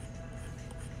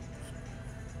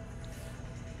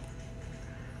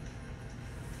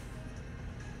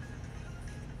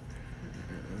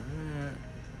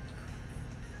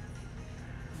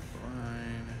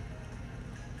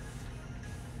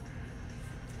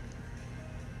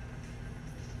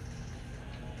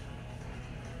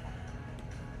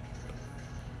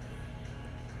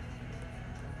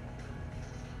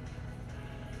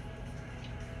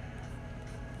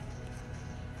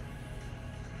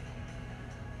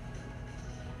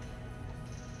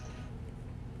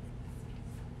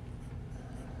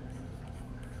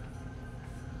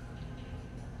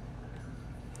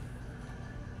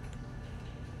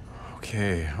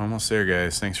 Okay, almost there,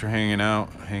 guys. Thanks for hanging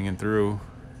out, hanging through.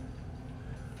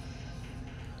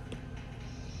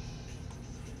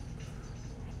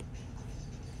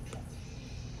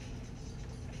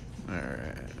 All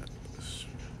right.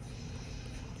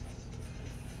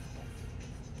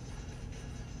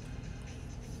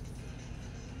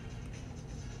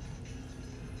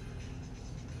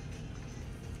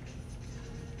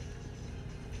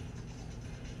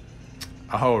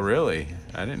 Oh, really?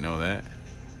 I didn't know that.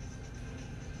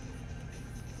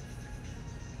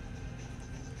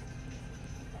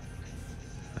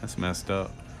 That's messed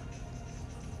up.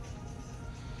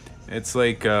 It's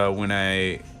like when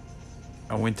I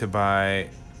went to buy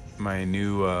my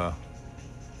new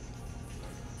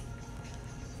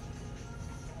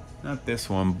not this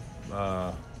one,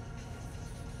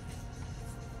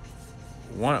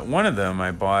 one of them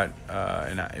I bought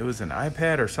and it was an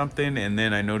iPad or something, and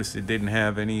then I noticed it didn't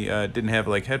have any didn't have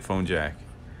like headphone jack,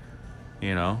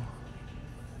 you know,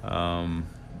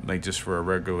 like just for a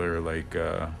regular like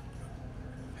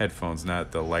headphones,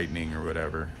 not the Lightning or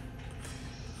whatever.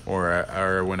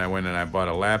 Or when I went and I bought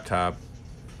a laptop,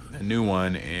 a new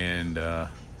one, and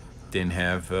didn't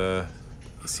have a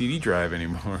CD drive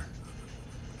anymore.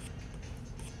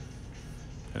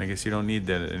 And I guess you don't need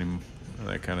that anymore,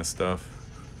 that kind of stuff.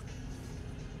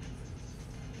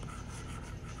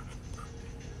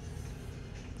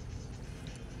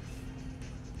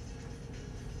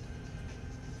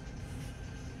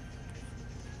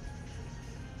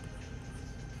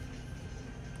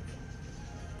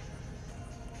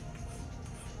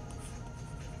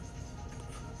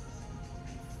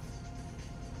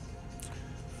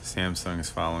 Samsung is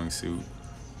following suit.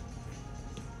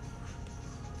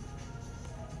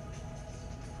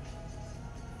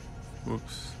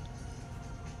 Whoops.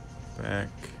 Back.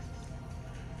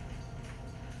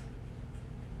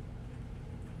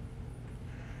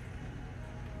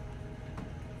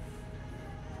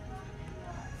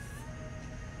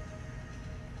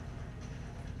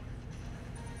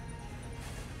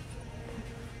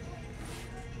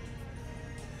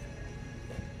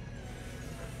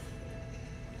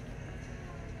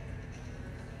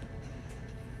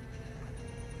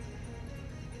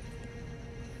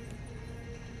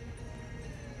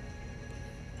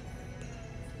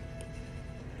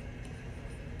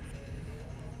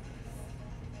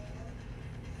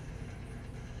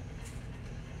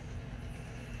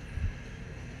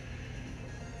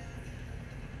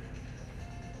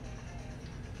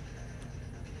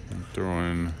 Throw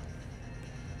in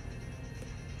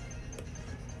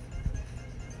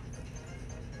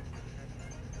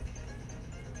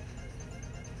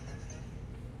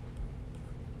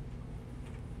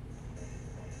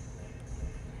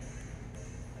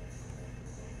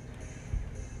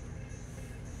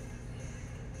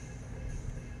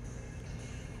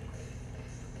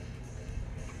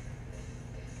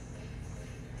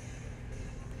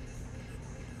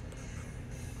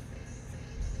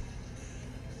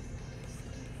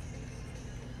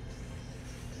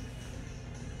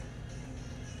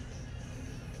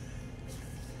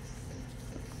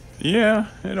yeah,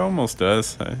 it almost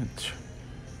does.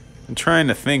 I'm trying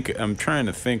to think. I'm trying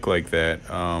to think like that.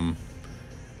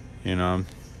 You know, I'm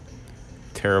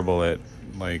terrible at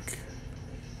like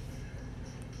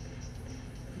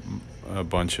a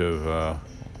bunch of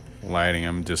lighting.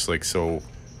 I'm just like so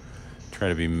try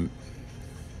to be.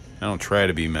 I don't try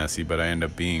to be messy, but I end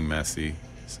up being messy.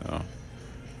 So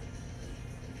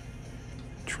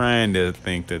trying to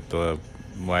think that the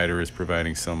lighter is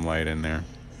providing some light in there.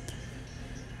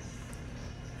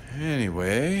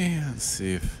 Anyway, let's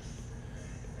see if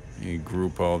you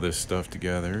group all this stuff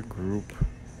together. Group.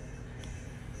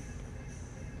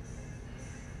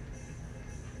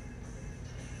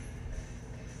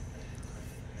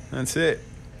 That's it.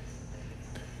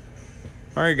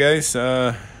 All right, guys.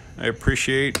 I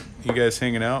appreciate you guys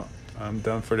hanging out. I'm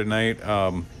done for tonight.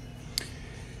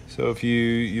 So if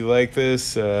you like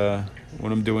this, what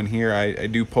I'm doing here, I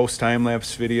do post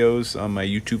time-lapse videos on my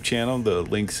YouTube channel. The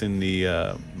link's in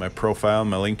the my profile,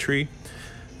 my link tree.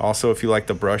 Also, if you like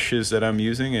the brushes that I'm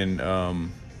using, and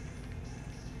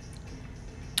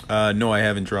no, I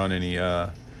haven't drawn any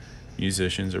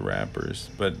musicians or rappers,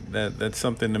 but that's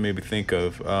something to maybe think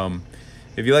of.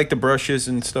 If you like the brushes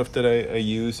and stuff that I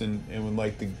use and would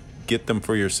like to get them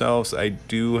for yourselves, I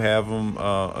do have them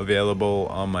available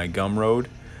on my Gumroad.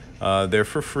 They're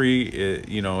for free.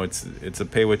 You know, it's a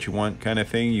pay what you want kind of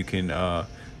thing. You can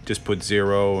just put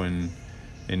 0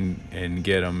 and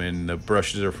get them. And the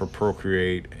brushes are for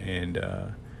Procreate. And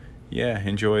yeah,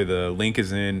 enjoy. The link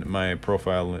is in my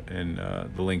profile in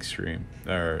the link stream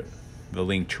or the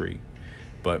link tree.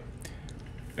 But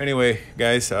anyway,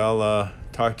 guys, I'll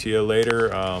talk to you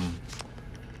later.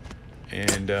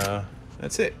 And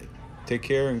that's it. Take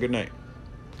care and good night.